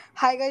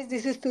Hi guys,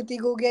 this is Tuti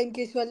Gogia. In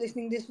case you are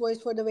listening this voice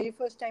for the very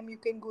first time, you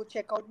can go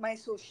check out my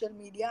social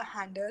media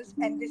handles.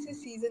 And this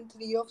is season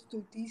 3 of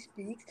Tuti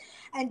Speaks.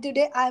 And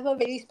today I have a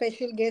very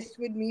special guest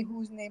with me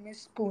whose name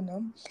is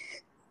Poonam.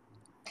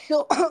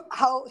 So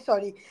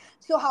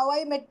how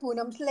I met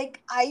Poonam. So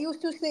like I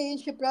used to stay in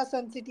Shipra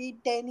Sun City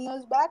 10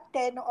 years back,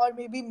 10 or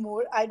maybe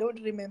more. I don't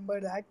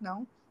remember that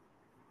now.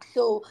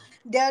 So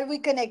there we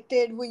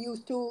connected. We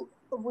used to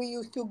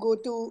go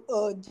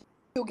to gym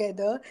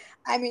together.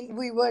 I mean,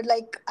 we were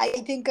like, I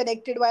think,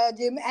 connected via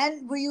gym,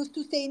 and we used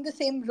to stay in the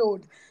same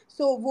road.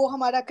 So वो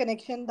हमारा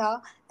connection था,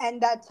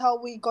 and that's how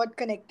we got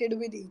connected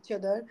with each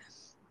other.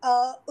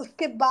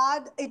 उसके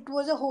बाद it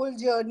was a whole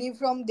journey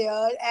from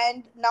there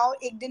and now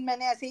एक दिन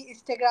मैंने ऐसे ही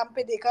इंस्टाग्राम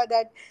पे देखा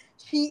that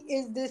she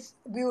is this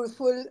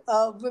beautiful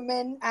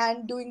women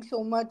and doing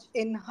so much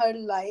in her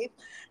life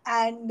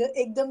and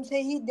एकदम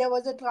से ही there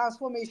was a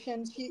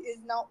transformation she is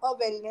now a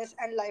wellness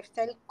and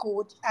lifestyle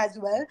coach as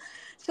well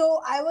so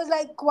I was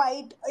like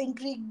quite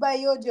intrigued by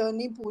your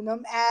journey,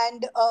 Poonam,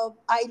 and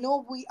I know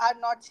we are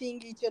not seeing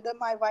each other.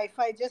 My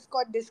Wi-Fi just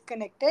got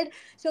disconnected,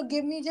 so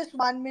give me just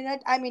 1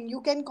 minute. I mean,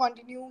 you can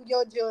continue your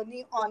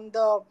journey on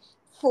the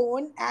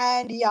phone,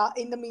 and yeah,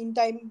 in the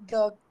meantime,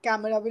 the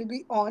camera will be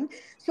on.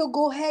 So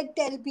go ahead,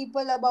 tell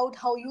people about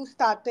how you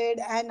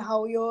started and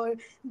how your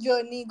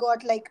journey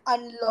got like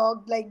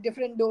unlocked, like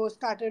different doors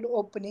started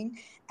opening,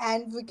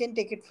 and we can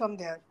take it from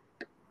there.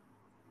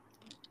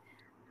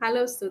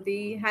 Hello,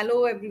 Stuti. Hello,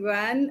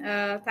 everyone.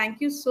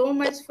 Thank you so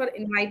much for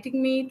inviting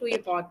me to your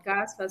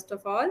podcast, first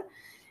of all.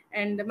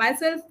 And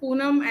myself,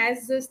 Poonam,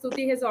 as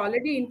Stuti has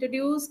already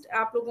introduced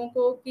आप लोगों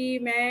को कि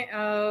मैं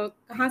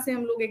कहाँ से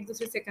हम लोग एक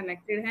दूसरे से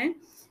connected हैं.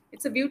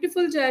 It's a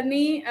beautiful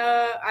journey.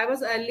 I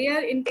was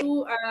earlier into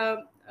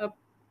a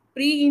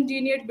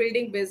pre-engineered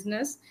building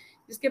business.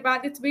 जिसके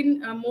बाद it's been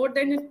more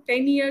than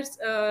 10 years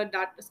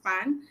data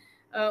span.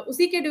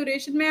 उसी के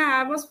ड्यूरेशन में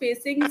I was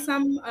facing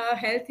some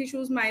health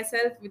issues my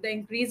self with the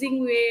increasing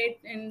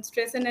wait and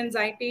stress and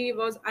anxiety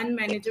was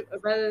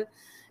unmanageable.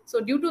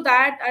 So due to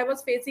that, I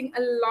was facing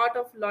a lot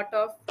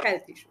of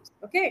health issues.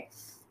 Okay,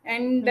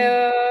 and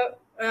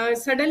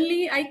suddenly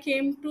I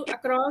came to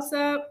across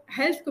a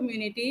health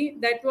community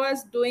that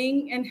was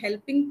doing and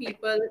helping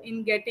people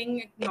in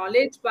getting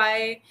knowledge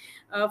by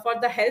for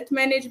the health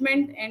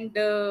management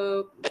and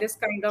this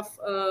kind of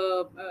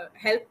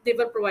help they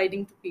were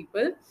providing to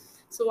people.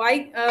 So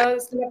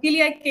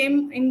luckily I came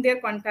in their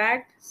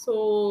contact. So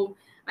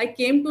I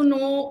came to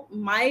know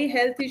my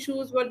health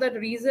issues were the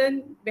reason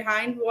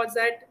behind was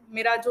that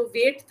मेरा जो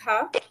weight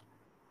था,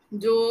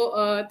 जो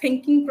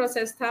thinking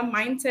process था,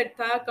 mindset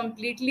था,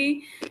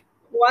 completely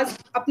was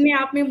अपने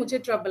आप में मुझे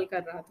ट्रबल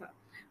कर रहा था.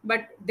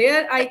 But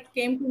there I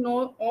came to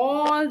know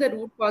all the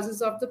root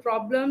causes of the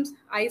problems.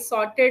 I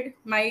sorted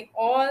my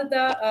all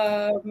the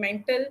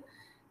mental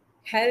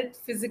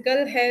health,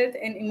 physical health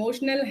and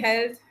emotional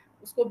health,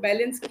 उसको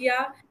balance किया.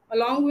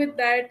 Along with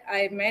that,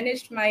 I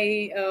managed my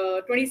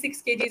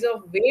 26 kgs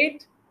of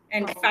weight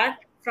and Wow.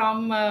 fat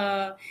from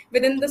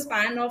within the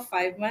span of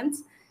 5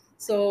 months.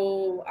 So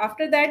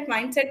after that,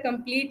 mindset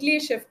completely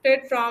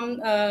shifted from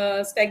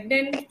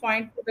stagnant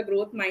point to the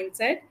growth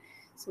mindset.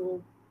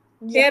 So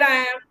Yeah. here I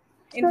am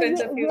in So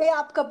front of you. ये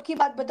आप कब की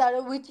बात बता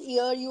रहे हो? Which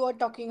year you are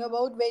talking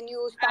about when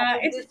you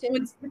started It's, this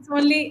in it's it's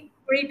only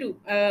 22.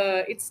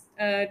 It's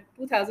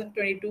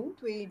 2022.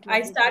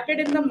 I 2022?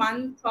 started in the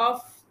month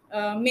of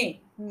May,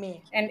 May.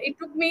 and it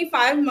took me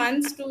 5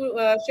 months to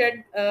shed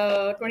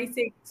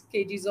 26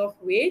 kgs of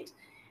weight.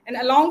 And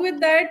along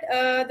with that,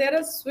 there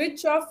is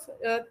switch of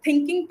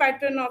thinking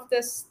pattern of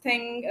this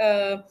thing.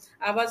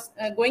 I was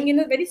going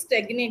in a very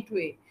stagnant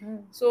way. Hmm.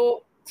 So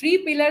three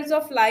pillars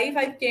of life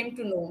I came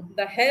to know: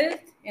 the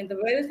health and the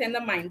wealth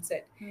and the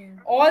mindset. Hmm.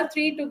 All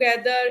three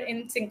together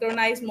in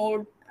synchronized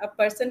mode, a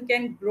person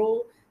can grow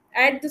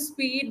at the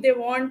speed they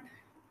want.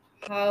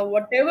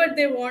 Whatever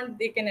they want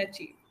they can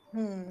achieve.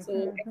 Hmm. So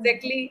Hmm. Hmm.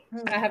 exactly I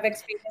Hmm. have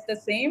experienced the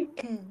same,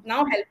 Hmm.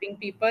 now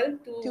helping people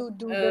to To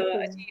do the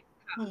same. achieve,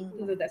 to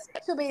hmm. do the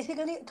same. So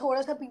basically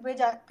थोड़ा सा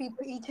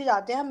पीछे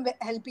जाते हैं हम.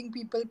 Helping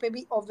people पे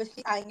भी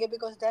obviously आएंगे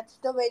because that's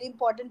the very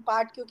important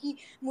part, क्योंकि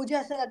मुझे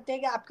ऐसा लगता है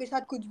कि आपके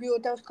साथ कुछ भी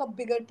होता है उसका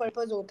बिगर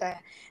पर्पस होता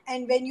है.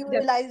 And when you Definitely.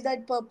 Realise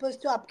that purpose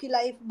तो आपकी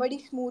लाइफ बड़ी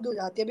स्मूथ हो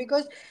जाती है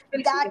because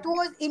that Definitely.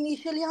 Was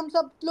initially हम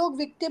सब लोग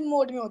विक्टिम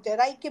मोड में होते हैं,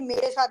 राइट? कि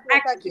मेरे साथ ही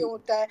ऐसा Actually क्यों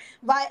होता है,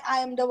 why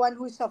I am the one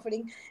who is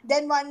suffering.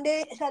 Then one day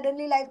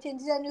suddenly life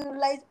changes and you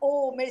realise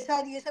oh मेरे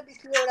साथ ये सब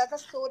इसलिए हो रहा था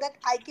so that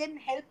I can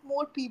help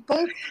more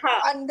people हाँ,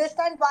 understand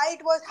why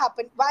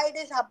it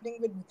is happening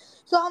with me.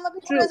 So हम अभी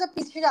थोड़ा true. सा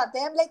पीछे जाते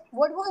हैं. Like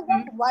what was Hmm.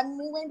 that one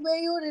moment where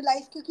you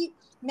realize, क्योंकि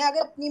मैं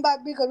अगर अपनी बात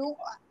भी करूँ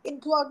in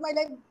throughout my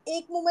life,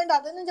 एक moment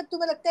आता है ना जब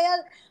तुम्हें लगता है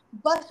यार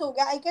बस हो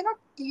गया, I cannot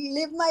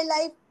live my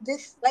life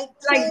this like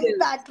Like same this.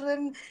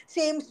 pattern,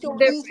 same story,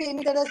 Definitely.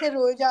 same तरह से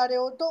रोए जा रहे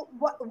हो. तो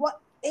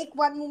what एक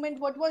one moment,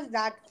 what was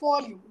that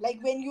for you,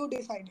 like when you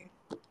decided?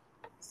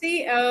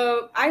 See,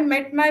 I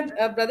met my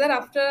brother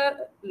after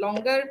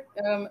longer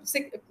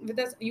with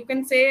us. You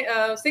can say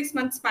 6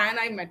 months span.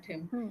 I met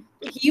him. Hmm.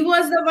 He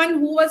was the one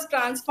who was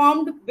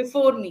transformed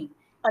before me.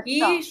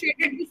 अच्छा. He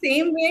shredded the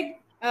same weight,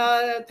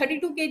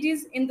 32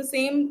 kgs in the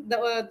same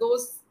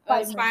those 5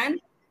 minutes. span.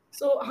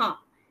 So हाँ,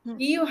 Hmm.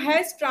 he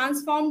has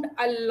transformed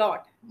a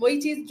lot. वही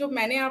चीज जो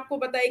मैंने आपको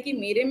बताई कि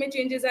मेरे में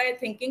चेंजेस आए,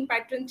 थिंकिंग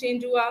पैटर्न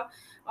चेंज हुआ,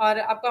 और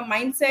आपका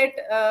माइंडसेट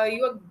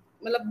यू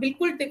मतलब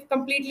बिल्कुल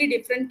कंप्लीटली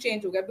डिफरेंट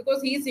चेंज हो गया,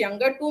 because he is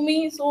younger to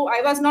me, so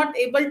I was not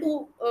able to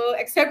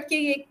accept कि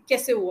ये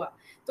कैसे हुआ.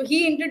 तो he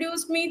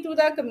introduced me to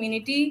the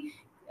community.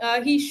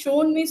 He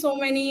shown me so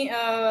many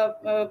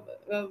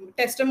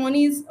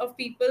testimonies of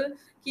people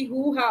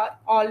who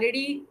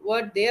already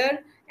were there,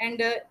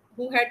 and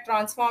who had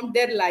transformed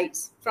their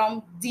lives from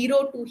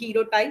zero to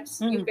hero types,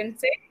 you Hmm. can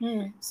say.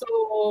 Hmm.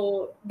 So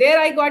there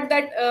I got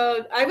that.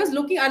 I was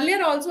looking earlier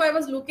also, I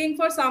was looking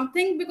for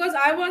something,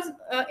 because I was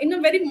in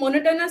a very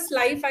monotonous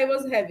life I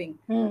was having.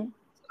 Hmm.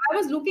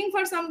 I was looking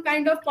for some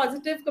kind of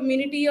positive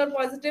community or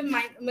positive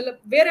mind,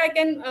 where I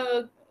can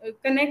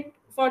connect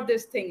for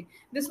this thing.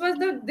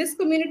 This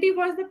community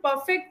was the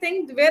perfect thing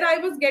where I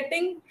was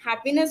getting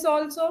happiness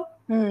also,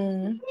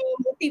 Hmm.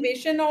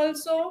 motivation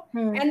also,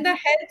 Hmm. and the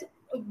health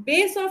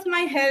base of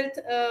my health.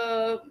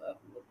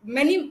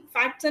 Many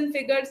facts and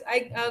figures I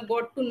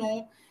got to know.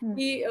 Hmm.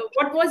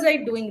 What was I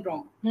doing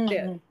wrong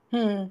there? Hmm.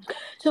 Hmm.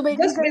 So Just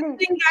basically,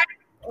 visiting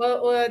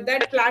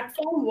that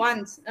platform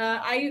once.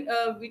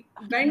 We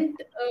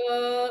went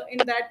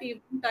in that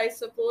event, I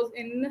suppose,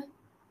 in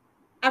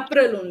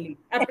April only,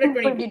 April in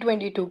 22.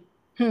 2022.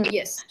 Hmm.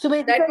 Yes, So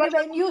that basically, was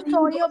when you the saw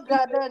first your event.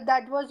 brother,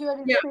 that was your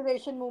Yeah,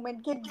 inspiration moment.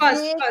 कि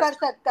first, ये कर first.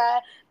 सकता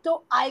है, तो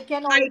I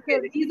can I also.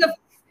 can.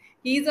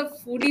 He's a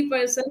foodie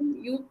person.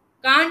 You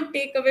can't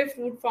take away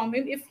food from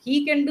him. If he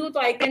can do,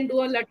 so I can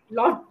do a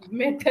lot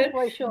better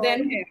For sure.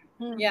 than him.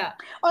 Hmm. Yeah,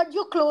 और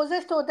जो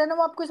closest होता है ना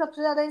वो आपको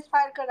सबसे ज्यादा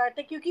inspire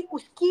कराता है क्योंकि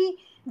उसकी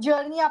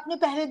जर्नी आपने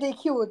पहले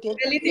देखी होती है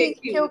really क्योंकि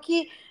thank you.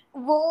 क्योंकि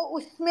वो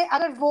उसमें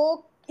अगर वो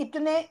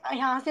इतने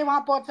यहाँ से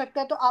वहां पहुंच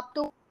सकता है तो आप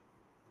तो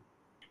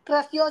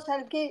trust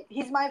yourself कि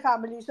he's my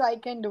family so I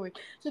can do it.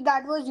 So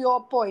that was your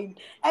point.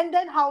 And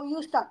then how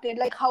you started,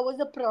 like how was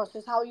the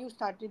process, how you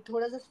started,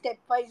 थोड़ा सा step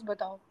wise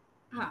बताओ.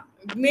 हाँ,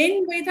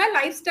 मेन वही था,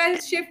 lifestyle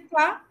shift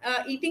था.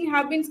 Eating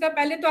habits का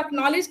पहले तो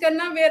एक्नॉलेज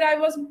करना where I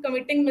was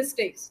committing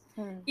mistakes,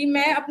 hmm. कि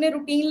मैं अपने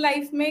रूटीन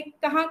लाइफ में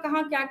कहाँ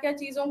कहाँ क्या क्या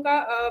चीज़ों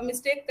का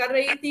मिस्टेक कर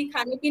रही थी,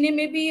 खाने पीने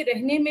में भी,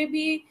 रहने में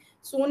भी,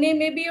 सोने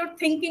में भी, और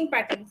thinking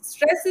pattern.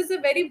 Stress is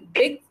a very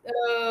big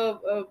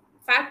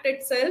fact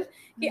itself,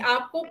 कि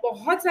आपको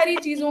बहुत सारी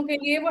चीज़ों के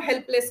लिए वो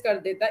हेल्पलेस कर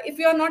देता है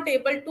if you are not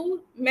able to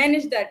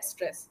manage that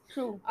stress.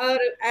 True.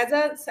 और एज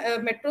अ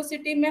मेट्रो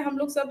सिटी में हम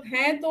लोग सब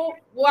हैं, तो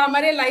वो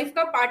हमारे लाइफ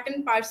का पार्ट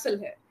एंड पार्सल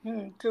है.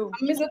 True.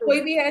 हम में से True.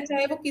 कोई भी है,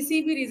 चाहे वो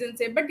किसी भी रीजन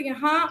से. बट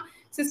यहाँ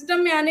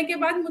सिस्टम में आने के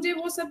बाद मुझे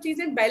वो सब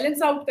चीजें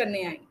बैलेंस आउट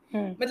करने आई.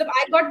 हम्म. मतलब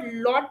I got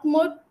lot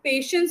more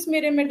patience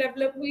मेरे में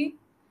डेवलप हुई.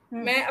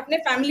 हम्म. मैं अपने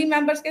फैमिली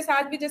मेंबर्स के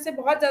साथ भी, जैसे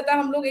बहुत ज्यादा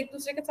हम लोग एक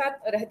दूसरे के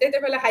साथ रहते थे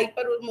पहले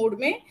हाइपर मोड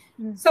में,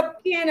 हम्म.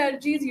 सबकी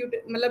एनर्जीज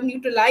मतलब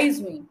न्यूट्रलाइज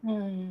हुई.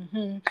 ठीक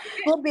है,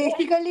 वो तो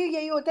बेसिकली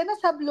यही होता है ना,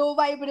 सब लो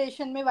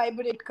वाइब्रेशन में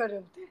वाइब्रेट कर रहे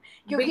होते हैं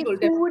क्योंकि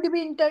बिल्कुल फूड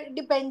भी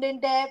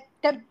इंटरडिपेंडेंट है,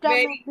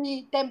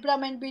 वेरी.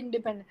 टेम्परामेंट भी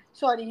independent.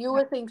 Sorry you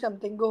were saying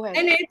something, go नहीं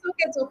अहेड. नहीं, it's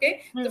okay, it's okay.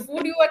 The hmm.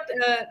 Food you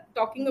are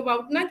talking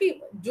about ना, कि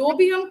जो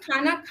भी हम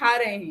खाना खा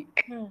रहे हैं,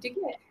 हम्म.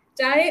 ठीक है,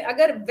 चाहे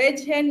अगर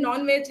वेज है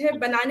नॉन वेज है,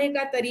 बनाने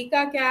का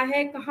तरीका क्या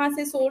है, कहाँ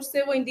से सोर्स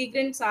से वो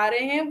इंग्रेडिएंट्स आ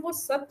रहे हैं, वो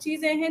सब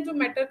चीजें हैं जो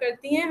मैटर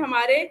करती हैं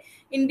हमारे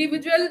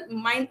individual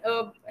mind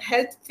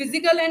health,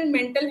 physical and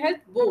mental health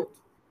both.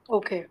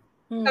 Okay.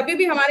 हम्म. कभी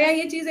भी हमारे यहाँ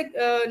ये चीज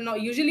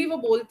यूजुअली वो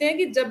बोलते हैं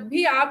कि जब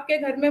भी आपके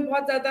घर में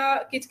बहुत ज्यादा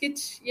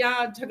किचकिच या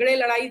झगड़े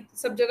लड़ाई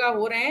सब जगह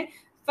हो रहे हैं,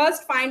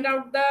 first find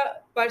out the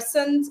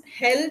person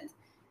health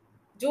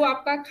जो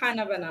आपका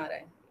खाना बना रहा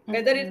है,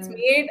 वेदर इट्स हम्म.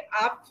 मेड,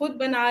 आप खुद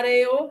बना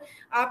रहे हो,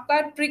 आपका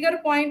ट्रिगर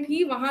पॉइंट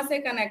ही वहां से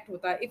कनेक्ट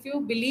होता है. इफ यू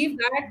बिलीव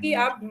दैट कि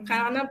आप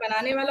खाना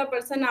बनाने वाला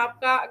पर्सन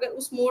आपका अगर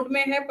उस मोड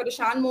में है,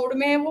 परेशान मोड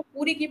में है, वो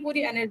पूरी की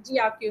पूरी एनर्जी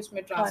आपकी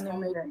उसमें खाने ट्रांसफॉर्म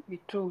में होती जाएगी.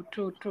 True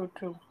true true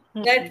true.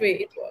 है. That way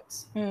it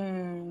works.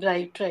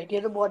 Right right,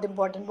 ये तो बहुत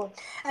important point.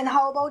 And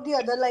how about the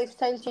other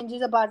lifestyle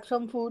changes apart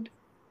from food.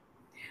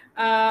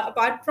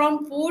 Apart from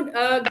food,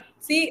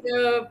 see,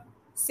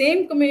 same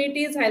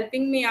community is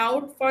helping me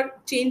out for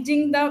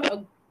changing the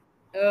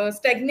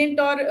stagnant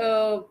or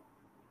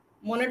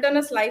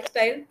monotonous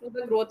lifestyle to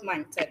the growth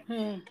mindset.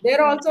 Hmm.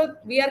 There also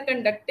we are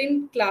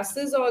conducting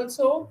classes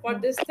also for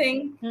hmm. this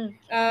thing,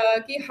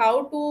 hmm. how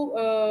to,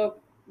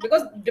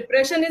 because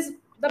depression is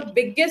the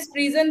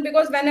biggest reason,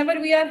 because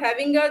whenever we are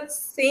having a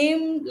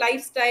same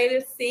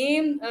lifestyle,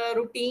 same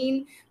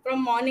routine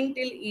from morning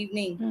till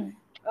evening, hmm.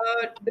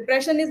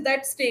 Depression is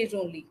that stage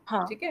only.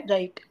 हाँ. ठीक है,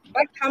 right.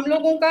 But हम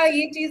लोगों का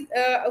ये चीज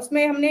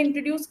उसमें हमने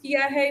इंट्रोड्यूस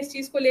किया है इस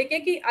चीज को लेके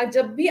कि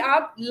जब भी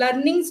आप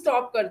लर्निंग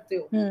स्टॉप करते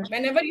हो, hmm.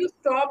 whenever you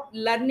stop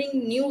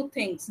learning new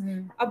things,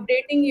 hmm.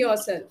 updating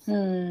yourself,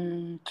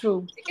 true.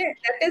 ठीक है,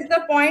 that is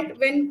the point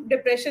when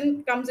depression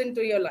comes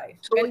into your life,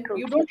 So when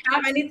true. you don't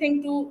have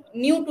anything to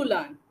new to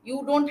learn,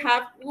 you don't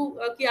have to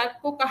कि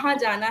आपको कहाँ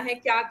जाना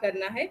है, क्या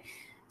करना है.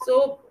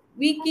 So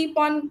we keep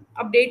on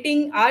updating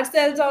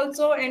ourselves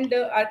also, and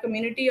our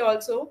community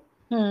also.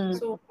 हम्म।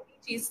 सो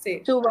चीज से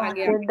तो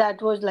आगे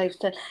दैट वाज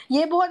लाइफस्टाइल।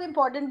 ये बहुत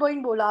इंपॉर्टेंट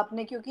पॉइंट बोला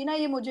आपने, क्योंकि ना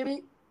ये मुझे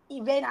भी,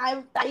 when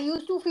I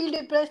used to feel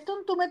depressed, तो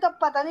तुम्हें तब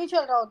पता नहीं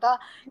चल रहा होता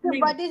कि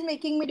नहीं। What is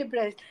making me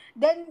depressed.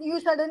 Then you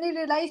suddenly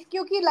realise,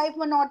 क्योंकि लाइफ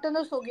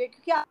मोनोटोनस हो गई,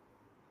 क्योंकि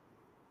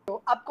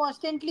आप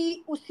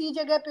कॉन्स्टेंटली उसी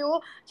जगह पे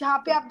हो जहाँ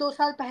पे आप 2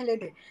 साल पहले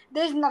थे।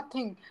 There is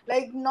nothing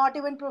like, not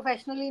even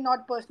professionally, not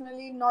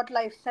personally, not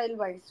life style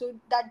wise, so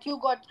that you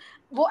got,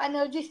 वो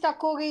एनर्जी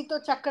स्टक हो गई तो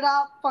चक्रा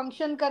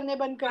फंक्शन करने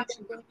बंद कर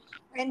देते,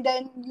 and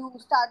then you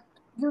start,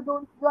 you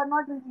are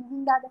not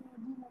releasing that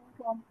energy in any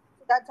form,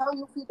 so that's how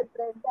you feel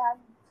depressed and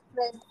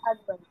stressed as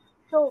well.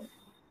 So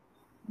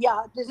yeah,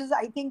 this is,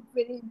 I think,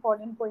 very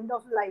important point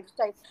of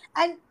lifestyle.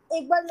 And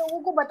एक बार लोगों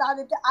को बता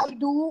देते, I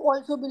do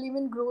also believe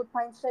in growth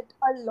mindset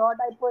a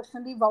lot, I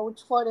personally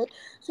vouch for it.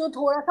 So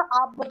थोड़ा सा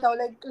आप बताओ,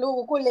 like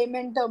लोगों को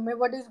layman term में,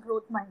 what is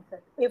growth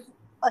mindset, if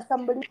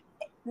somebody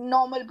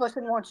normal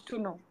person wants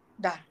to know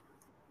that.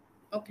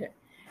 Okay.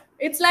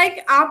 It's like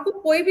आपको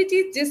कोई भी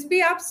चीज, जिस भी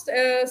आप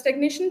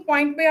स्टेग्नेशन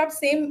पॉइंट पे आप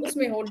सेम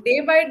उसमें हो, डे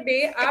बाय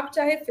डे आप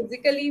चाहे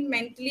फिजिकली,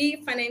 मेंटली,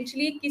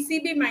 फाइनेंशियली, किसी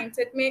भी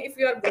माइंडसेट में, if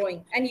you are growing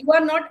and you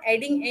are not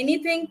adding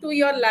anything to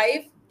your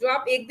life, जो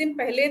आप एक दिन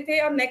पहले थे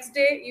और next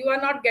day you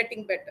are not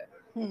getting better,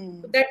 तो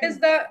Hmm. That is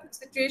the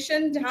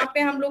situation जहाँ पे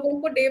हम लोगों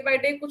को डे बाय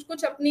डे कुछ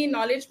कुछ अपनी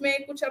नॉलेज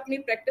में, कुछ अपनी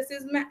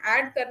प्रैक्टिसेस में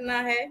ऐड करना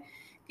है,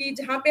 कि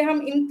जहाँ पे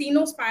हम इन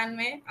तीनों स्पैन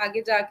में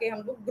आगे जाके हम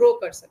लोग ग्रो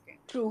कर सकें।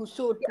 True,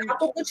 so कि true.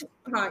 आपको कुछ,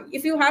 हाँ,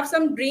 if you have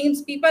some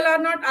dreams, people are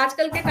not,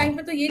 आजकल के टाइम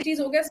पे तो ये चीज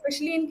हो गया,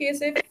 specially in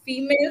case of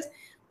females,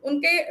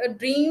 उनके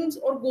ड्रीम्स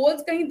और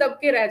गोल्स कहीं दब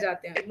के रह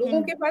जाते हैं, लोगों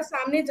Hmm. के पास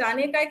सामने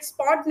जाने का एक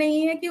स्पॉट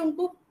नहीं है कि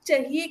उनको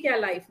चाहिए क्या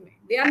लाइफ में,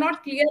 they are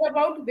not clear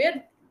about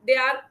where they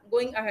are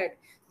going ahead,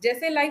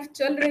 जैसे लाइफ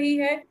चल रही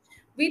है।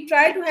 We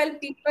try to help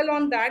people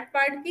on that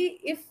part कि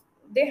if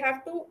they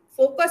have to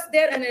focus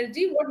their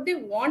energy what they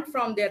want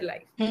from their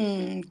life.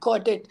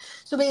 Got it.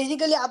 So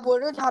basically आप बोल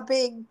रहे हो जहाँ पे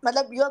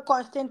मतलब you are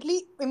constantly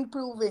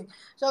improving.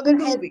 So अगर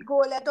हेल्थ इम्प्रूविंग।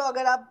 गोल है, तो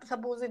अगर आप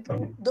सपोज इट,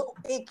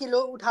 1 किलो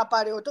उठा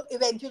पा रहे हो, तो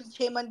इवेंचुअली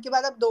 6 मंथ के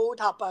बाद आप 2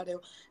 उठा पा रहे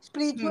हो।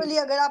 स्पिरिचुअली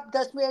अगर आप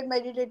 10 मिनट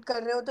मेडिटेट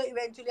कर रहे हो, तो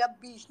इवेंचुअली आप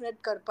 20 मिनट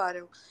कर पा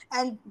रहे हो।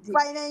 And ji.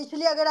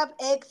 फाइनेंशियली अगर आप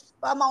एक्स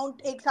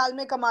अमाउंट 1 साल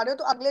में कमा रहे हो,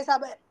 तो अगले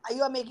साल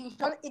you are making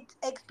sure it's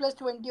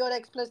X+20 और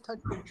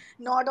X+30,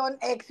 not on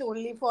X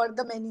only for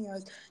the many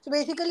years. So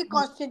basically,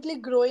 constantly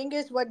growing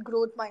is what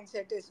growth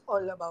mindset is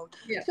all about.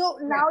 या So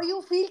या now you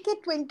feel कि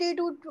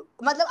 22,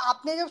 मतलब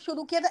आपने जब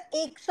शुरू किया था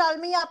 1 साल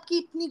में ही आपकी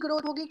इतनी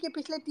ग्रोथ होगी कि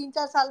पिछले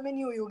 3-4 साल में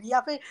नहीं हुई होगी, या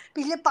फिर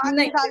पिछले पाँच छह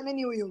नहीं। साल में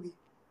नहीं हुई होगी?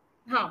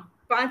 हाँ,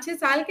 5-6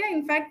 साल क्या,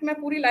 इनफैक्ट मैं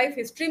पूरी लाइफ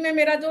हिस्ट्री में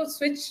मेरा जो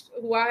स्विच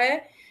हुआ है,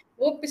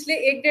 वो पिछले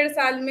 1 डेढ़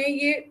साल में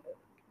ये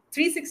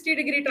 360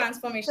 डिग्री तो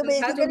ट्रांसफॉर्मेशन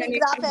था जो बेसिकली मैंने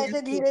ग्राफ एक्सपीरियंस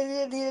ऐसे किया। धीरे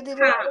धीरे धीरे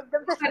धीरे हाँ,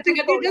 एकदम से स्टीप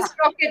प्रगति हो गया।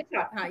 जस्ट रॉकेट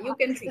था। हाँ, you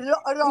can see, you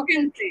can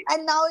Rocket, से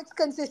and now it's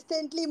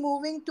consistently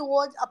moving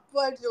towards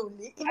upwards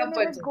only. Even if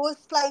अपवर्ड्स। it goes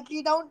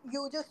slightly down,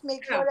 you just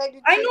make हाँ, sure that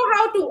it I know stays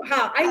how up. To,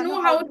 हाँ, I I know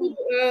know how how to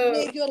to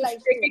make your push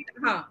life take stay. It,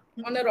 हाँ,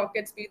 on a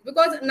rocket speed,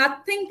 because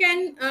nothing can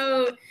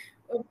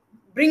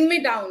bring me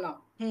down now,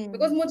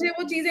 because Hmm. मुझे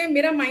वो चीज़ें,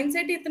 मेरा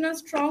mindset इतना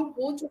strong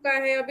हो चुका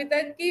है अभी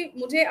तक कि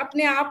मुझे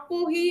अपने आप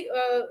को ही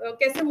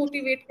कैसे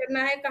मोटिवेट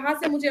करना है, कहाँ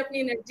से मुझे अपनी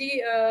एनर्जी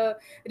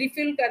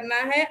रिफिल करना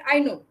है, आई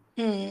नो।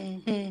 Hmm.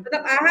 Hmm.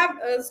 मतलब आई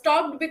हैव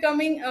स्टॉप्ड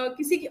बिकमिंग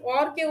किसी की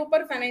और के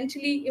ऊपर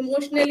फाइनेंशियली,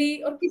 इमोशनली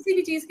और किसी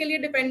भी चीज़ के लिए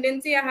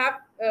dependency I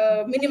have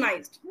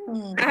minimised.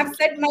 Hmm. I have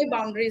set my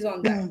boundaries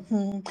on that.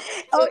 Hmm. Hmm.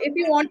 So और if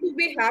you want to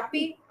be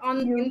happy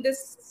on you. in this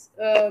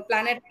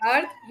planet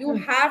Earth, you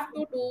have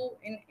to do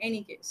in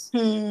any case.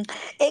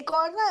 एक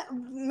और ना,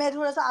 मैं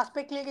थोड़ा सा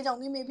aspect लेके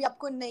जाऊंगी, may be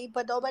आपको नहीं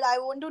पता हो, but I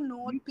want to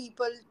know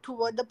people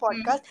toward the Hmm.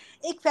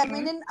 Podcast. एक Hmm.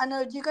 फेमिनिन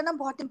एनर्जी का ना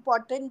बहुत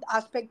इंपॉर्टेंट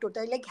एस्पेक्ट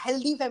होता है, like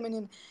healthy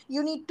feminine.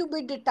 You need to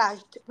be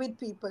detached with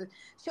people.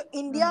 So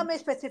India Hmm. में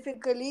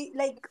स्पेसिफिकली,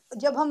 लाइक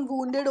जब हम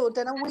वुंडेड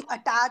होते हैं ना, we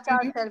attach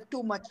our Hmm. Self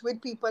too much with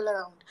people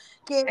around,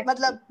 कि Actually.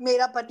 मतलब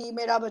मेरा पति,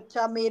 मेरा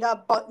बच्चा,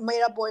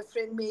 मेरा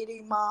बॉयफ्रेंड, मेरी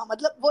माँ,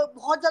 मतलब वो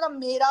बहुत ज्यादा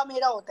मेरा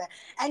मेरा होता है।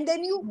 And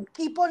then you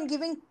keep on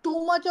giving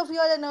too much of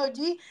your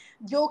energy,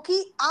 जो कि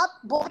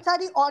आप बहुत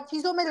सारी और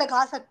चीजों में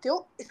लगा सकते हो।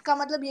 इसका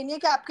मतलब ये नहीं है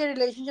कि आपके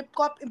रिलेशनशिप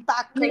को आप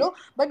इम्पैक्ट नहीं। करो,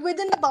 but with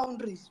in the Hmm.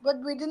 Boundaries.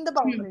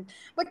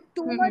 But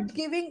too Hmm. Much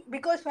giving,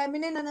 because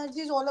feminine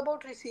energy is all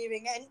about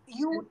receiving, and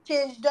you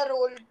change the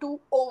role to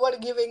over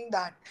giving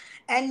that.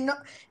 And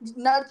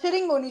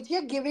nurturing होनी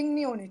चाहिए, giving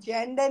नहीं होनी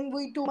चाहिए। And then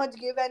we too much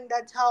give, and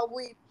that's how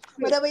we,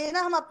 True. मतलब ये ना,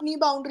 हम True. अपनी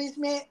बाउंड्रीज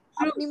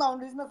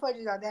में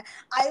फंस जाते हैं।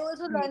 I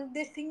also Hmm. Learn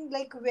this thing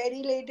like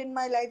very late in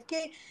my life,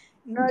 के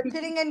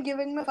नर्चरिंग एंड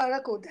गिविंग में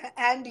फर्क होता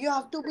है, and you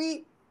have to be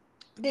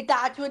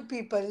detach with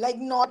people, like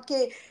not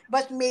के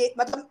बस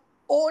मतलब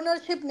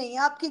ओनरशिप नहीं है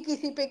आपकी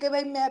किसी पे, कि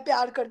भाई मैं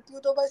प्यार करती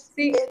हूँ तो बस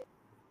See, मेरे।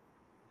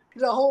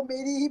 रहो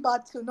मेरी ही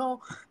बात सुनो.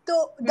 तो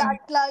हम्म,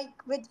 that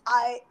like which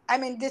I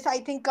mean this I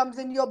think comes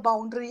in your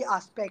boundary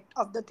aspect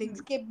of the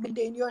things के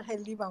maintain your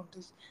healthy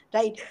boundaries,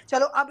 right?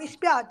 चलो अब इस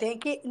पे आते हैं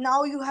कि now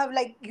you have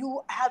like you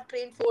have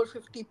trained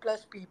 450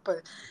 plus people,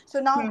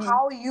 so now hmm.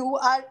 how you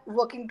are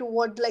working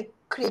toward like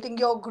creating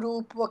your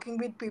group, working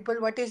with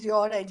people, what is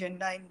your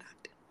agenda in that?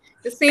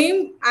 The same,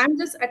 I'm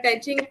just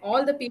attaching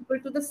all the people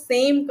to the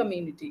same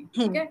community.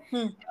 ठीक है.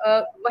 Hmm.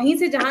 वहीं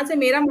से जहां से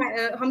मेरा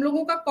हम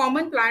लोगों का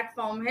कॉमन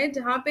प्लेटफॉर्म है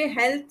जहां पे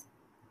हेल्थ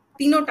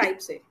तीनों टाइप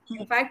से,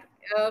 in fact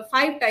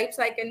 5 types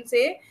I can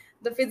say,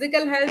 the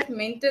physical health,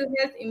 mental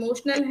health,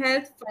 emotional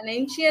health,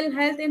 financial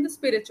health and the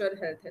spiritual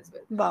health as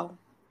well. Wow.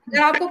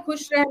 अगर आपको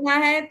खुश रहना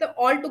है तो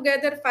all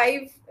together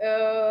 5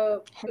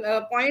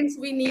 points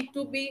we need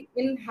to be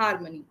in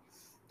harmony.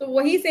 तो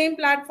वही same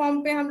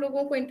platform पे हम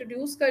लोगों को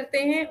इंट्रोड्यूस करते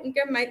हैं,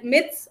 उनके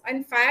मिथ्स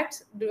एंड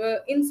फैक्ट्स,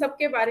 इन सब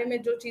के बारे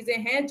में जो चीजें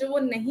हैं जो वो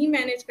नहीं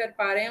मैनेज कर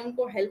पा रहे हैं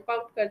उनको हेल्प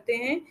आउट करते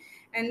हैं.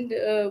 एंड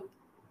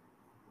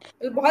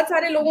बहुत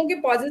सारे लोगों के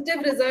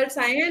पॉजिटिव रिजल्ट्स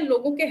आए हैं.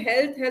 लोगों के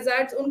हेल्थ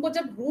हैजार्ड्स, उनको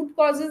जब रूट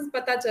कॉजेज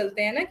पता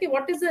चलते हैं ना कि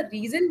what is the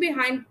reason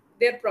behind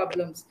their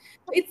problems,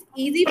 तो it's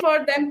easy for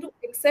them to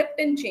accept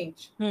and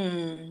change.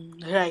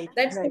 Right,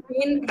 That's the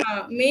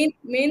right.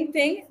 main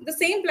thing. The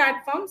same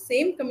platform,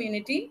 same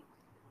community.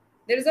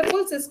 There is a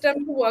full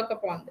system to work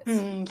upon this.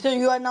 So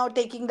you are now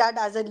taking that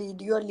as a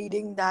lead. You are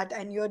leading that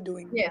and you are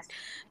doing that. Yes,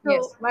 So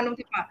yes, one of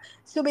the part.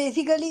 so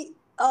basically,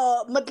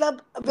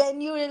 मतलब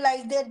when you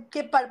realize that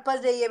के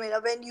purpose है ये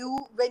मेरा,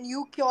 when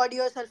you cured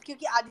yourself,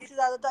 क्योंकि आधे से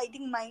ज़्यादा तो I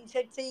think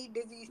mindset से ही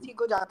disease ठीक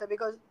हो जाता है,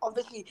 because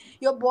obviously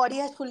your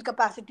body has full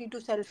capacity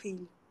to self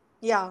heal.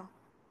 Yeah.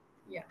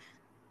 Yeah.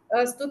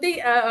 स्तुति,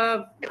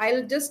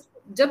 आई जस्ट,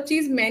 जब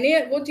चीज मैंने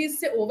वो चीज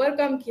से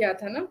ओवरकम किया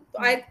था ना,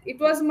 तो I,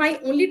 it was my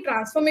only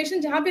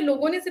transformation जहां पे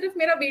लोगों ने सिर्फ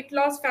मेरा weight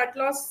loss, fat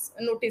loss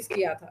notice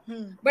किया था.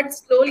 Hmm. But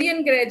slowly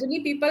and gradually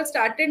people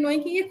started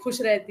knowing कि ये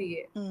खुश रहती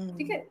है.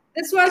 ठीक है. Hmm.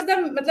 दिस वाज द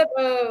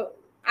मतलब,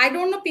 आई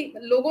डोंट नो,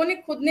 लोगों ने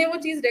खुद ने वो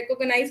चीज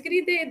रिकॉग्नाइज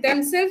करी. They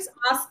themselves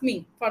ask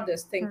me for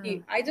this thing Hmm.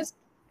 कि आई जस्ट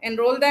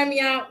एनरोल देम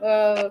या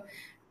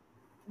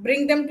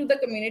bring them to the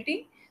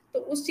community. तो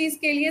उस चीज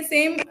के लिए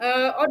सेम.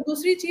 और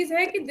दूसरी चीज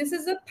है कि this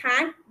is a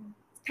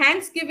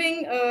thanks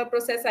giving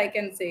process I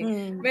can से.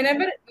 Hmm.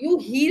 whenever you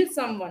heal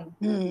someone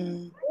Hmm.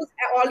 who's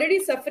already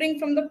suffering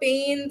from the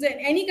pains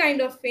and any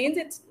kind of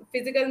pains, it's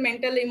physical,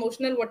 mental,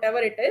 emotional,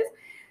 whatever it is,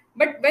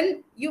 but when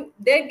you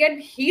they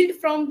get healed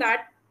from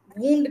that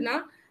wound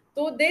na,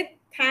 so they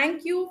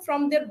thank you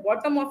from their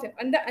bottom of it,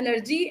 and the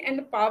energy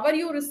and the power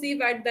you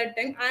receive at that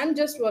time, I'm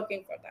just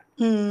working for that.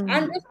 I'm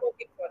Hmm. just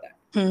working for that.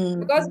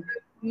 Because Hmm.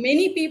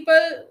 many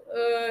people,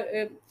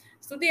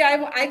 स्तुति,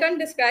 I can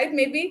describe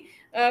may be,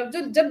 जो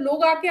जब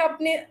लोग आके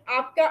अपने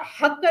आपका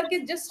हक करके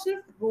just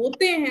सिर्फ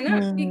रोते हैं ना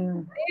कि Hmm.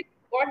 they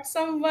got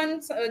someone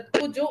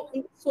को जो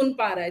उनको सुन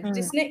पा रहा है, Hmm.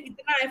 जिसने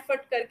इतना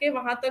एफर्ट करके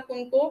वहां तक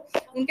उनको,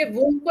 उनके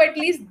वूंड को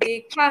एटलीस्ट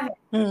देखा है.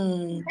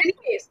 Hmm.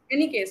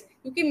 एनी केस,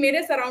 क्योंकि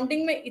मेरे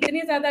सराउंडिंग में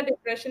इतने ज्यादा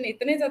डिप्रेशन,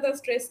 इतने ज्यादा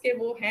स्ट्रेस के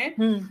वो हैं.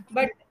 Hmm.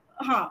 बट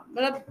हाँ,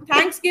 मतलब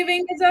thanks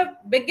giving is a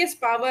biggest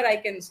power I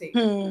can से.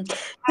 Hmm.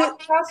 So,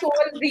 आपका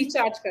सोल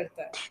रिचार्ज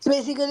करता है. so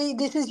basically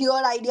this is your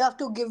idea of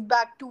to give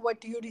back to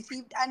what you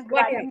received, and what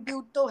है.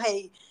 gratitude तो है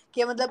ही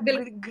कि मतलब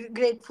बिल्कुल,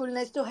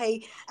 ग्रेटफुलनेस तो है ही.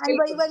 एंड वही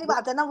बिल्कुल, वाली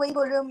बात है ना, वही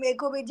बोल रहे हो मेरे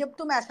को भी, जब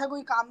तुम ऐसा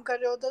कोई काम कर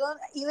रहे होते हो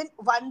तो even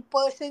one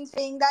person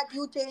saying that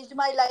you changed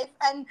my life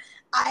and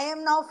I am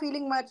now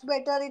feeling much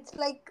better, it's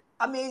like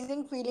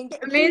amazing feeling.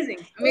 At least amazing,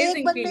 एक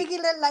अमेजिंग बंदे फीलिंग.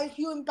 की life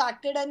you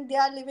impacted and they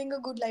are living a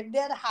good life, they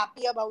are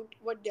happy about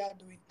what they are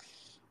doing.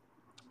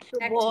 So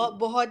actually.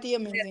 बहुत ही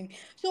amazing.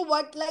 So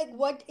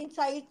what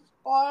insights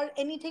or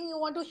anything you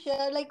want to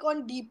share like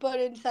on deeper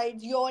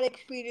insights, your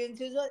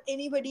experiences or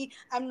anybody?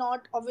 I'm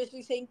not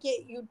obviously saying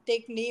you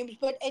take names,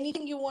 but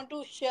anything you want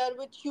to share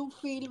which you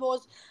feel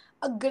was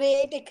a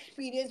great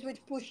experience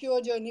which push your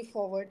journey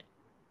forward.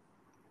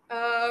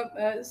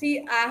 See,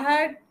 I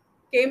had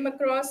came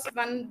across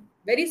one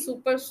very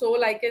super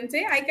soul. I can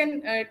say, I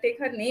can take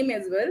her name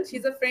as well.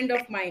 She's a friend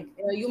of mine.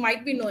 You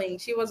might be knowing.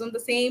 She was on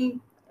the same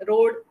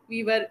road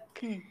we were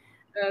Hmm.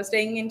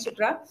 staying in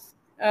Chitra,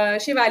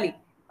 Shivali,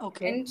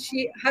 Okay. and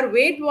her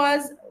weight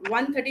was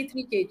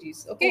 133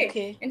 kgs. Okay,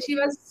 Okay. and she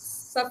was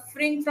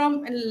suffering from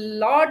a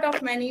lot of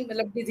many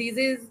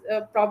diseases,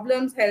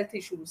 problems, health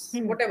issues,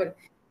 Hmm. whatever.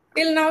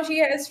 Till now,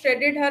 she has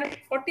shredded her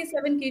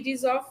 47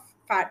 kgs of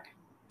fat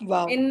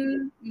Wow. in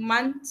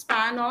month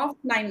span of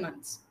 9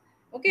 months.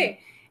 Hmm. Okay,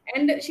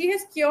 and she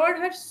has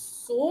cured her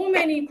so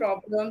many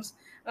problems.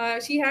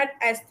 She had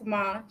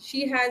asthma, she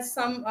has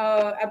some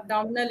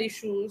abdominal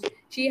issues,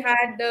 she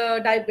had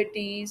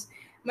diabetes.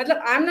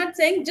 Matlab, I'm not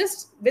saying,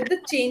 just with the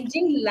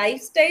changing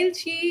lifestyle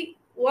she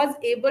was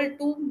able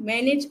to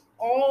manage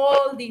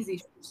all these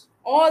issues,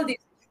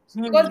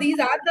 because Hmm. these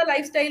are the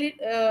lifestyle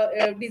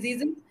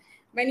diseases.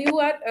 When you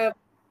are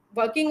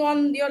working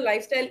on your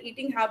lifestyle,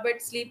 eating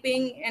habits,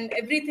 sleeping, and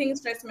everything,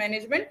 stress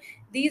management,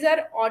 these are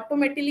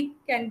automatically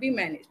can be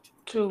managed.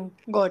 True.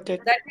 Got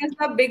it. That is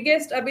the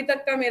biggest अभी तक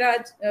का मेरा,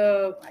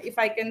 if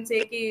I can say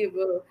कि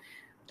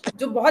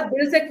जो बहुत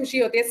दिल से खुशी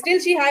होती है. Still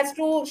she has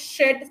to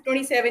shed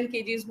 27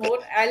 kgs more.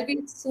 I'll be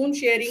soon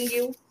sharing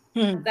you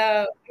hmm. the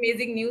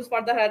amazing news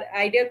for the her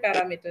ideal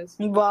parameters.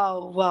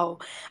 Wow wow.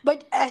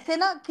 But ऐसे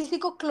ना किसी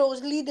को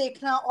क्लोजली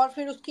देखना और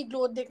फिर उसकी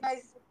ग्रोथ देखना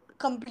is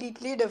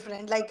completely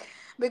different, like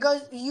because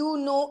you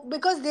know,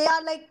 because they are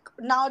like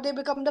now they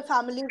become the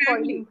family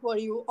Family. for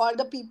you, or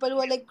the people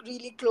who are like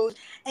really close,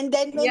 and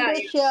then when Yeah,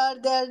 they yeah.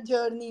 share their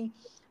journey.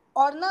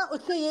 और ना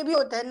उससे ये भी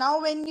होता है, now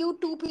when you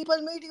two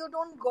people meet you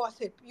don't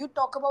gossip, you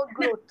talk about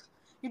growth,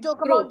 you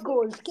talk about Growth.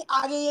 goals कि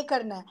आगे ये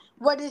करना है,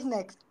 what is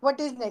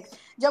next.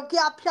 जबकि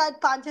आप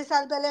शायद 5-6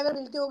 साल पहले अगर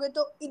मिलते होगे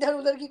तो इधर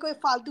उधर की कोई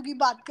फालतू की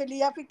बात कर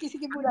ली या फिर किसी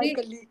की बुराई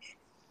अभी कर ली.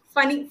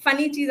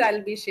 फनी चीज आई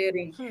विल बी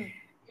शेयरिंग. हम्म.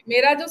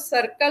 मेरा जो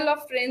सर्कल ऑफ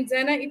फ्रेंड्स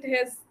है ना, it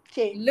has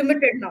change.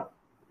 Limited now.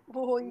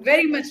 वो हो ही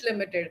Very जाता है. much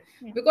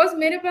limited, because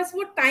मेरे पास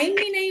वो टाइम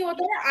ही नहीं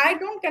होता है. I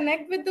don't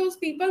connect with those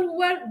people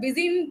who are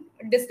busy in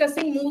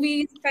discussing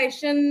movies,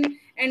 fashion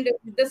and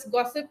this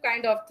gossip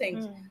kind of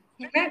things.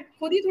 हम्म. मैं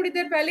खुद ही थोड़ी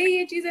देर पहले ही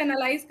ये चीज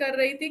एनालाइज कर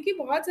रही थी कि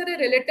बहुत सारे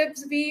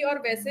रिलेटिव्स भी और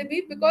वैसे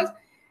भी, बिकॉज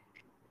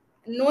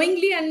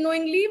नोइंगली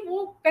अननोइंगली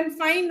वो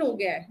कन्फाइन हो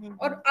गया है. हम्म.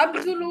 और अब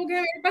जो लोग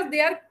हैं मेरे पास, they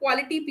are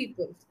quality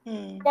people,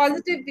 hmm.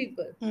 Positive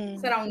people hmm.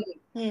 Surrounding.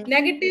 Hmm.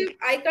 Negative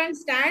I can't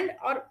stand.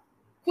 और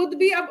खुद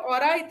भी अब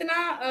ऑरा इतना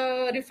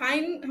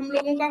रिफाइन हम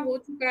लोगों का हो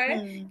चुका है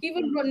हम्म. कि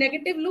वो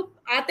नेगेटिव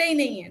लुक आते ही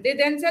नहीं है. दे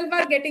themselves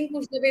are getting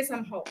pushed away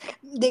somehow.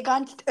 they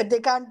can't they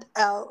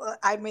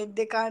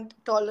can't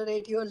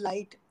tolerate your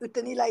light,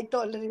 उतनी लाइट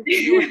टॉलरेट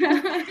नहीं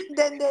होती.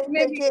 then they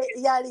may say B.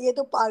 कि यार ये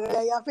तो पागल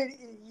है, या फिर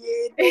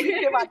ये तो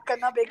इससे बात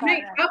करना बेकार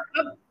नहीं, है.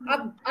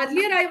 अब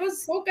earlier I was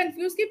so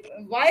confuse कि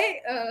व्हाई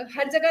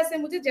हर जगह से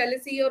मुझे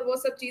जेलसी और वो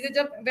सब चीजें.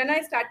 जब when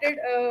I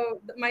started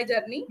my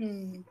journey,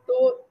 हम्म.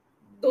 तो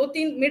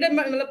 2-3 मिड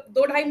मतलब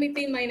 2 ढाई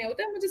 3 महीने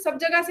होते हैं, मुझे सब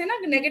जगह से ना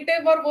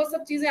नेगेटिव और वो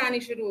सब चीजें आनी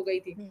शुरू हो गई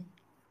थी. हम्म.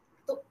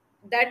 तो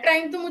दैट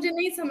टाइम तो मुझे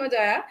नहीं समझ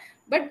आया.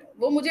 बट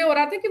वो मुझे हो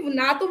रहा था कि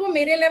ना तो वो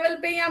मेरे लेवल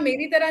पे या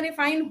मेरी तरह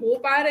रिफाइन हो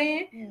पा रहे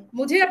हैं. हम्म.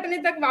 मुझे अपने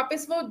तक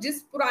वापस वो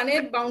जिस पुराने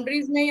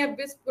बाउंड्रीज में या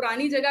जिस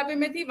पुरानी जगह पे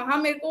मैं थी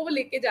वहां मेरे को वो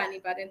लेके जा नहीं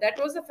पा रहे हैं. That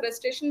was the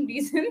frustration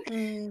reason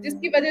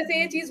जिसकी हम्म. वजह से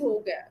ये चीज हो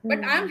गया.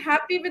 But I M hmm.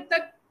 Happy with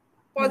the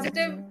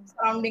positive hmm.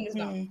 Surroundings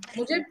now. हम्म.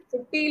 मुझे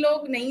 50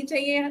 लोग नहीं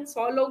चाहिए,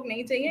 100 लोग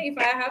नहीं चाहिए. If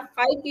I have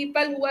 5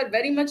 people who are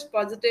very much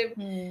positive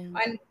hmm.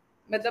 And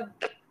मतलब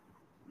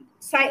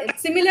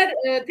similar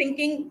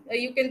thinking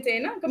you can say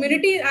ना, हम्म.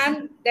 Community. And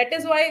that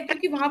is why,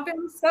 क्योंकि वहां पे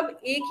हम सब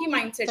एक ही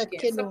माइंडसेट के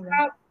हैं. सच्चे लोग हैं.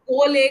 सबका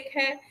गोल एक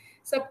है.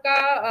 सबका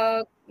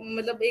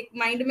मतलब एक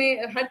माइंड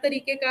में हर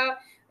तरीके का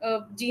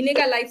जीने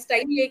का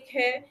लाइफस्टाइल एक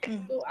है.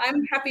 हम्म. तो I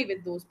am happy with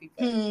those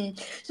people.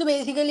 So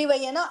basically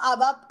वही है ना,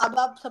 अब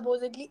आप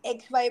सपोजिटली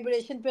एक्स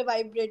वाइब्रेशन पे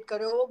वाइब्रेट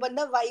करो, वो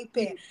बंदा वाइब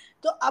पे है.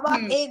 तो अब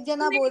आप एक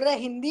जना बोल रहा है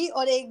हिंदी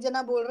और एक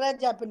जना बोल रहा है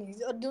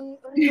जापानीज, और उन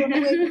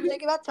दोनों को एक दूसरे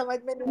की बात समझ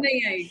में नहीं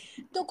नहीं आती.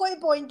 आई. तो कोई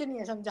पॉइंट नहीं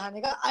है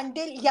समझाने का,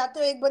 अंटिल या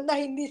तो एक बंदा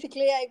हिंदी सीख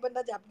ले या एक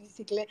बंदा जापानीज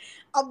सीख ले.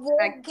 अब वो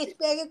किस एक्चुअली.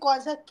 पे है कि कौन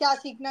सा क्या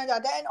सीखना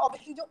चाहता है. एंड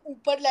ऑब्वियसली जो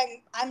ऊपर language,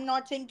 I am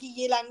not saying कि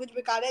ये लैंग्वेज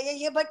बेकार है या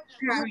ये, बट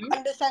हाँ यू हाँ.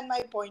 Understand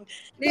my point.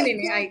 नहीं नहीं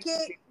नहीं कि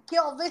आई. कि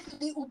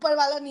ऑब्वियसली ऊपर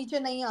वाला नीचे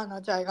नहीं आना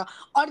चाहेगा,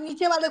 और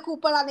नीचे वाले को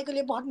ऊपर आने के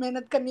लिए बहुत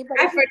मेहनत करनी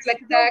पड़ेगी, एफर्ट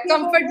लगता जो है, कि वो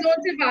कंफर्ट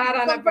जोन से बाहर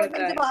आना कंफर्ट जोन पड़ता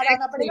से है. बाहर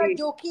आना पड़ेगा, एक्चुअली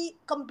जो कि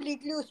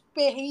कंप्लीटली उस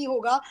पे ही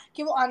होगा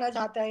कि वो आना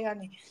चाहता है या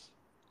नहीं.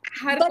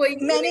 हर बट कोई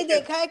वो मैंने नहीं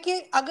देखा करता. है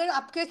कि अगर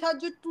आपके साथ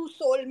जो टू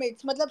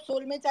सोलमेट्स, मतलब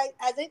सोलमेट्स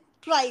एज ए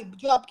ट्राइब,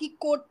 जो आपकी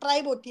कोर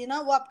ट्राइब होती है ना,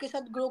 वो आपके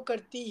साथ ग्रो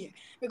करती है.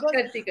 बिकॉज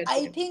करती करती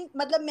आई करती. थिंक,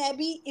 मतलब मैं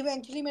भी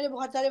इवेंचुअली, मेरे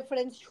बहुत सारे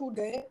फ्रेंड्स छूट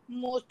गए,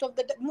 मोस्ट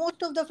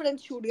ऑफ द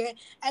फ्रेंड्स छूट गए,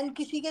 एंड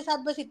किसी के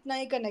साथ बस इतना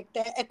ही कनेक्ट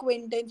है,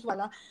 एक्वेंटेंस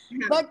वाला.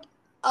 हाँ. But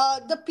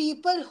the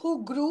people who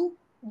Guru,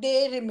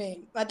 they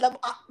remain, मतलब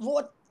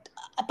वो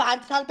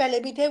 5 साल पहले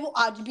भी थे, वो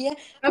आज भी है,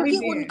 अभी क्योंकि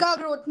भी है. उनका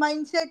ग्रोथ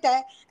माइंडसेट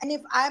है. And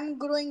if I'm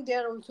growing,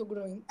 they're also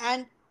growing.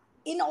 And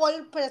in all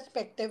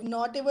perspective,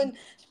 not even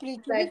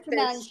spiritually, That is.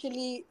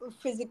 financially,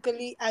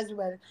 physically as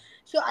well.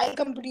 So I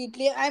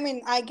completely, I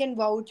mean, I can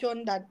vouch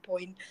on that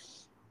point.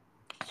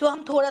 So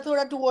हम थोड़ा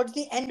थोड़ा towards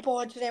the end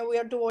पहुंच रहे हैं. We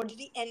are towards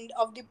the end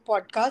of the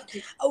podcast.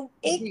 जी.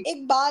 एक जी.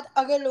 एक बात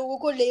अगर लोगों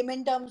को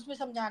layman terms में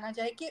समझाना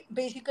चाहे कि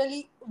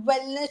basically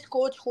wellness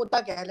coach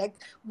होता क्या है?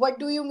 Like what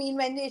do you mean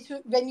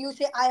when you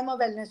say I am a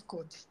wellness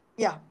coach?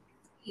 Yeah,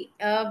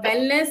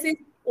 Wellness is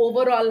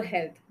overall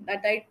health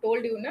that I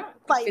told you na,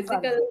 5 वाला.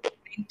 physical,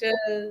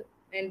 mental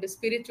and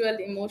spiritual,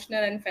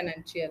 emotional and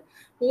financial,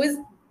 who is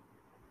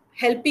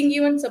helping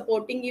you and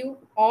supporting you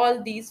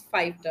all these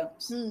 5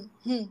 terms.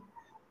 Hmm.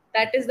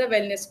 That is the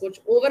wellness coach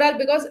overall,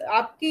 because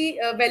आपकी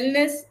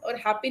wellness और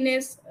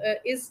happiness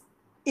is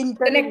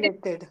connected.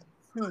 Interrelated.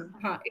 Hmm.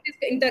 हाँ, it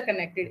is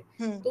interconnected.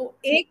 Hmm. तो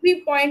एक भी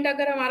point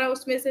अगर हमारा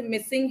उसमें से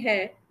मिसिंग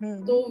है,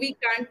 तो Hmm. We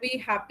can't be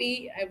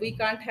happy. We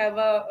can't have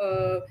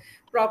a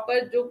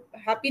proper जो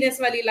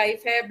हैप्पीनेस वाली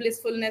लाइफ है,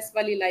 ब्लिसफुलनेस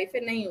वाली लाइफ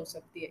है, नहीं हो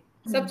सकती है.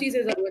 सब Hmm.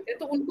 चीजें जरूरत है.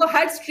 तो उनको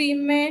हर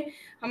स्ट्रीम में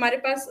हमारे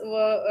पास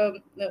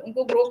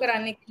उनको ग्रो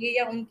कराने के लिए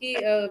या उनकी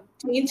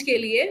चेंज के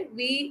लिए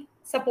वी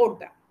सपोर्ट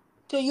दैम.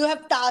 तो you have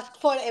task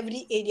for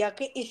every area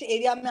के इस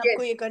एरिया में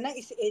आपको Yes, ये करना है,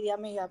 इस एरिया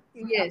में आपको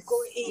yes,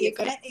 ये yes,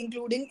 करना है,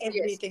 including yes,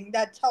 everything.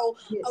 That's how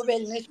a yes,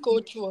 wellness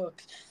coach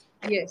works.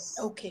 yes.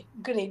 Okay,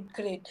 great,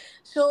 great.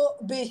 So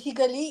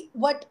basically,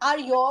 what are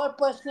your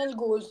personal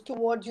goals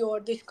towards your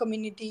this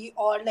community,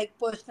 or like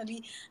personally?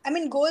 I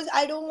mean, goals.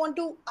 I don't want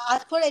to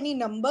ask for any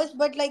numbers,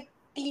 but like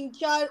तीन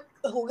चार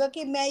होगा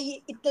कि मैं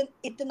ये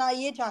इतना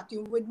ये चाहती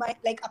हूँ with my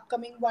like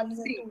upcoming 1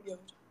 year, See, 2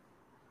 years.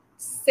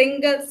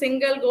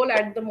 single goal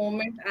at the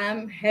moment I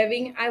am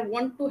having. I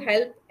want to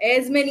help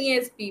as many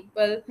as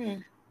people Hmm.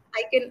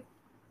 I can.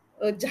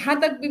 जहां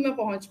तक भी मैं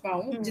पहुंच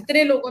पाऊं, Hmm.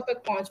 जितने लोगों तक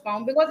पहुंच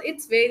पाऊं, because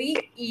it's very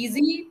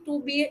easy to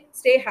be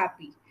stay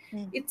happy,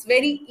 Hmm. It's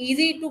very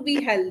easy to be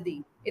healthy,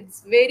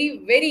 it's very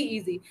very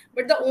easy.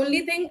 But the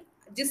only thing,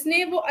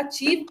 जिसने वो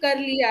अचीव कर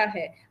लिया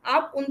है,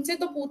 आप उनसे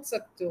तो पूछ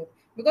सकते हो.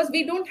 Because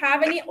we don't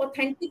have any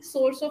authentic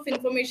source of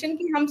information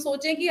कि हम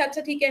सोचें कि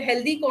अच्छा ठीक है,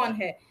 हेल्दी कौन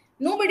है.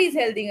 Nobody is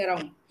healthy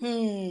around,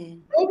 Hmm.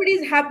 nobody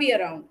is happy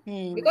around,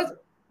 Hmm. because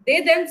they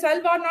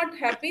themselves are not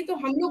happy. तो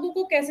हम लोगों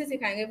को कैसे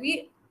सिखाएंगे वी.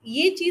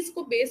 ये चीज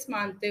को बेस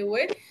मानते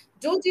हुए,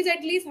 जो चीज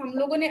एटलीस्ट हम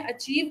लोगों ने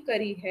अचीव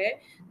करी है,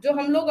 जो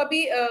हम लोग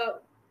अभी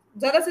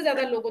ज्यादा से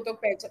ज्यादा लोगों तक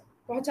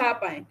पहुंचा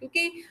पाए,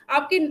 क्योंकि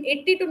आपके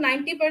 80 to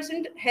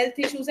 90% हेल्थ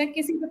इश्यूज हैं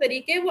किसी भी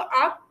तरीके, वो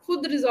आप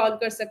खुद रिजॉल्व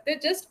कर सकते हैं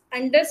जस्ट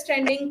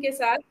अंडरस्टैंडिंग के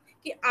साथ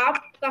कि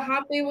आप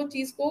कहाँ पे वो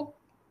चीज को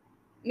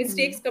Hmm.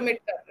 मिस्टेक्स कमिट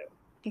कर रहे हो.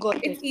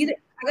 Got it's it. इजी.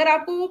 अगर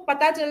आपको वो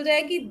पता चल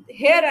जाए कि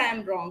हेयर आई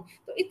एम रॉन्ग,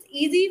 तो it's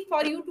easy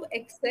for you to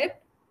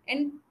accept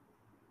and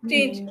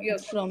change Hmm.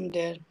 Yourself. From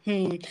there.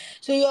 Hmm.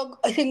 So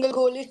your single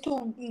goal is to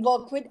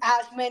work with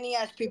as many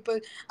as people.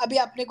 अभी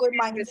आपने कोई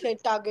mindset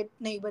target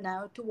नहीं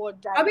बनाया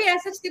toward that. अभी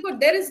ऐसा देखो,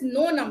 there is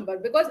no number,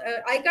 because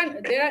I can,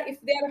 there are,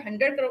 if there are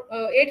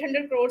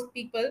 800 crores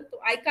people,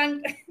 तो I can.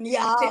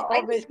 Yeah, I just want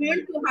obviously.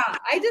 to, हाँ,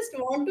 I just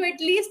want to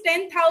at least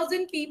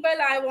 10,000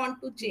 people I want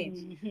to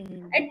change. Hmm.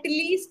 Hmm. At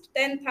least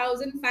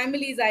 10,000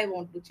 families I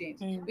want to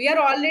change. Hmm. We are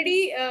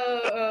already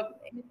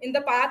in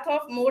the path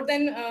of more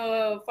than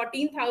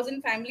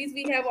 14,000 families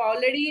we have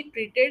already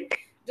treated,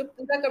 जो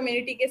पूरा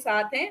community के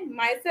साथ हैं.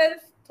 My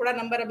self थोड़ा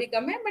number अभी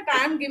कम है, but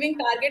I am giving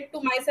target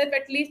to myself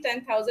at least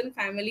 10,000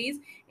 families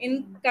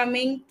in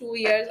coming 2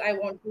 years. I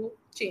want to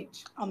change.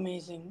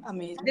 Amazing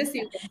amazing. This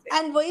you can say.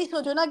 And वही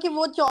सोचो ना कि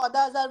वो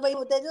 14,000 वही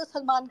होते हैं जो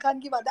सलमान खान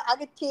की बात है,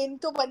 आगे चेन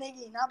तो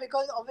बनेगी ना,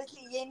 बिकॉज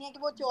ऑब्वियसली ये नहीं है कि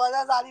वो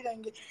 14,000 ही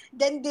रहेंगे.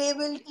 Then they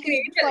will cheat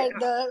Creator,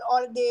 further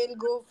और they will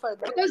go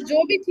further. Because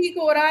जो भी ठीक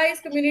हो रहा है इस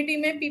कम्युनिटी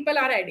में, पीपल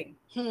आर एडिंग.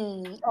 मैं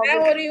हो रही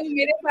ऑब्वियसली. हूँ,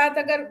 मेरे साथ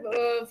अगर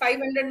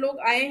 500 लोग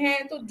आए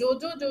हैं, तो जो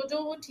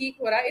जो वो ठीक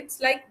हो रहा है,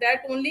 इट्स लाइक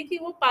दैट ओनली, कि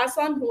वो पास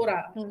ऑन हो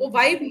रहा, वो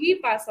वाइब ही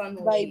पास ऑन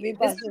हो वाई रही भी है.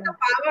 This pass. Is the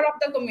power of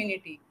the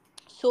community.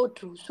 So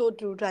true, so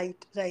true.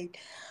 Right, right.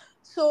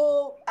 So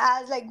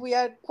as like we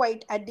are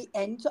quite at the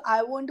end, so I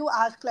want to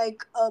ask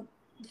like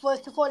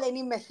first of all,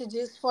 any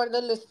messages for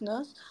the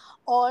listeners,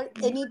 or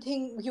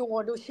anything you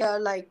want to share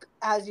like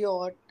as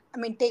your,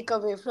 I mean,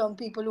 takeaway from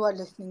people who are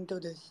listening to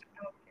this.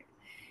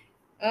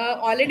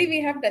 Already we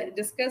have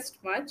discussed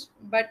much,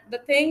 but the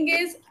thing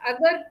is,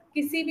 अगर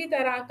किसी भी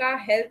तरह का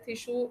health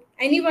issue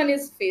anyone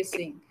is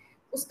facing,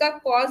 उसका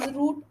cause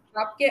root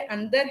आपके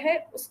अंदर है,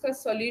 उसका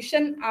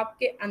सॉल्यूशन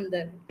आपके अंदर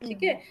है.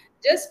 ठीक है, Hmm.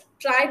 Just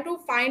try to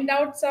find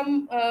out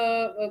some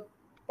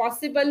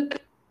possible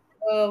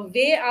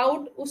way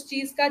out उस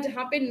चीज का,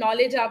 जहाँ पे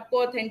नॉलेज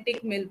आपको ऑथेंटिक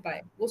मिल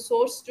पाए, वो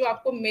सोर्स जो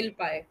आपको मिल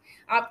पाए,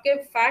 आपके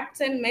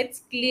फैक्ट्स एंड मिथ्स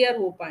क्लियर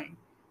हो पाए.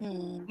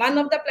 Hmm. One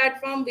of the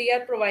platform we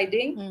are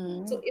providing.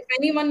 So Hmm. if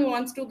anyone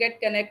wants to get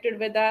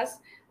connected with us,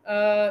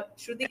 Hmm.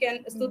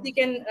 Stuti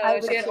can I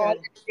will share all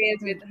share. the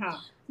details Hmm. with, हाँ,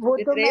 वो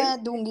तो details.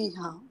 मैं दूंगी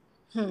हाँ.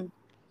 Hmm.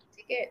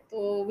 ठीक है,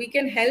 तो we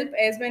can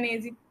help as many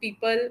as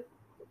people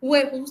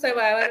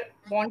whosoever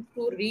want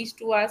to reach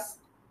to us.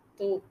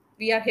 So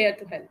we are here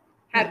to help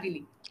Hmm.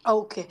 happily.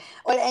 Okay.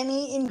 Or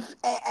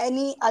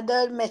any other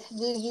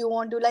messages you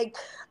want to like,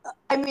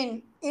 I mean,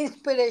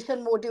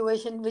 inspiration,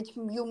 motivation, which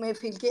you may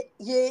feel कि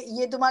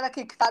ये तुम्हारा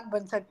kickstart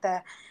बन सकता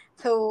है.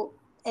 So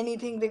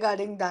anything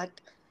regarding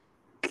that.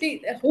 See,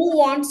 who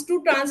wants to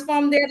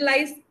transform their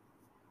lives,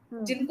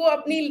 Hmm. जिनको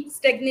अपनी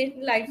stagnant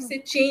life Hmm. से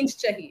change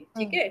चाहिए,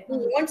 ठीक Hmm. है, who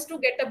Hmm. Wants to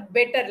get a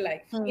better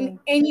life in Hmm.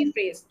 Any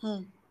phase,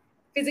 Hmm.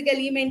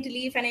 physically,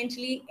 mentally,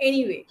 financially,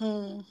 anyway.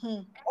 Hmm. Hmm.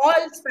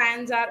 All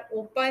spans are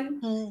open.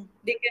 Hmm.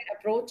 They can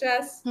approach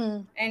us, Hmm.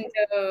 and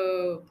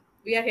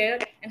we are here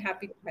and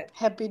happy to help.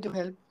 Happy to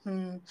help.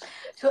 Hmm. Yes.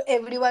 So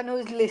everyone who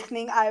is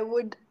listening,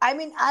 I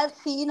mean, I've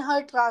seen her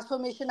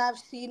transformation,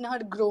 I've seen her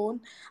grown.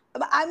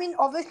 I mean,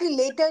 obviously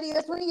later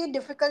years में ये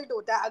difficult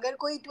होता है, अगर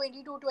कोई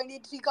 22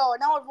 23 का हो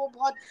ना और वो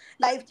बहुत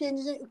life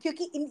changes,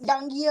 क्योंकि in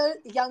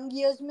young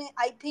years में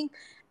I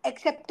think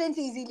acceptance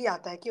easily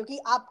आता है, क्योंकि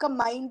आपका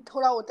mind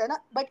थोड़ा होता है ना,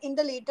 but in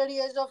the later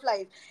years of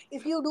life,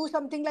 if you do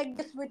something like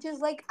this, which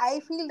is like I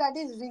feel that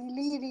is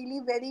really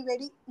really very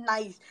very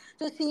nice.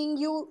 So seeing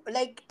you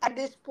like at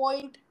this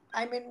point,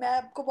 I mean मैं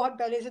आपको बहुत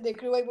पहले से देख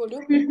रही हूँ, वही बोल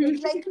रही हूँ,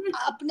 इट्स लाइक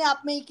अपने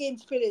आप में एक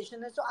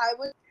इंस्पिरेशन है. So I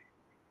was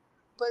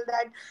people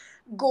that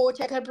go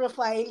check her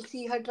profile,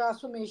 see her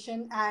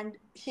transformation, and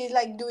she's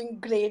like doing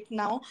great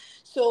now.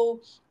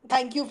 So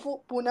thank you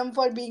for Poonam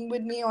for being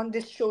with me on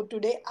this show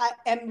today. I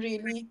am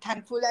really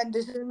thankful, and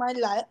this is my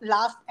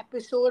last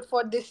episode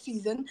for this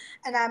season,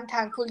 and I'm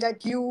thankful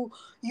that you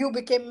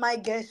became my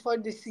guest for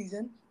this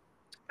season.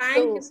 Thank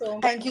you So so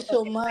much thank you for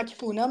so much,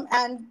 inviting me. Poonam.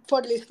 And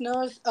for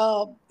listeners,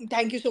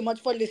 thank you so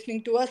much for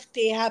listening to us.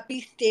 Stay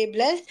happy, stay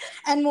blessed,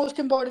 and most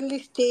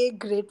importantly, stay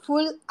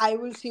grateful. I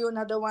will see you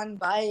another one.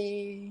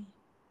 Bye.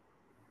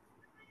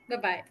 Bye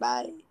bye.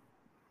 Bye.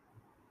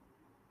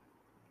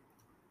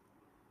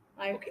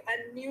 I okay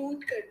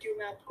unmute करती हूँ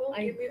मैं आपको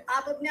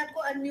आप अपने आप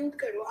को unmute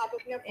करो आप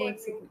अपने आप को एक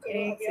अनम्यूट सेकंड करो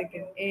एक अभी आप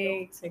सेकंड बोल रहे हो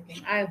एक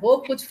सेकंड आई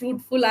होप कुछ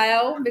फ्रूटफुल आया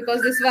हो बिकॉज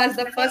दिस वाज द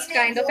नहीं फर्स्ट नहीं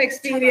काइंड ऑफ बहुत अच्छा था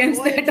एक्सपीरियंस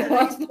बहुत दैट अच्छा था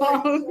वाज फॉर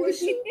वो me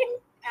show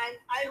and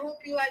I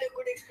hope you had a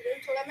good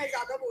experience थोड़ा मैं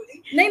ज्यादा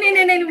बोली नहीं नहीं बट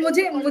नहीं आई नहीं थिंक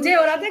मुझे द मुझे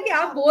हो रहा कन्वर्सेशन था कि वाज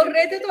आप हाँ बोल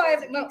रहे थे गुड तो it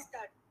was a kick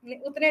start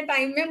उतने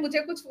टाइम में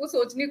मुझे कुछ वो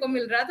सोचने को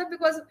मिल रहा था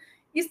बिकॉज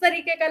इस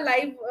तरीके का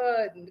लाइव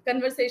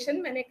कन्वर्सेशन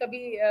मैंने कभी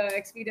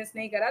एक्सपीरियंस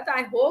नहीं करा था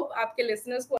आई होप आपके लिसनर्स को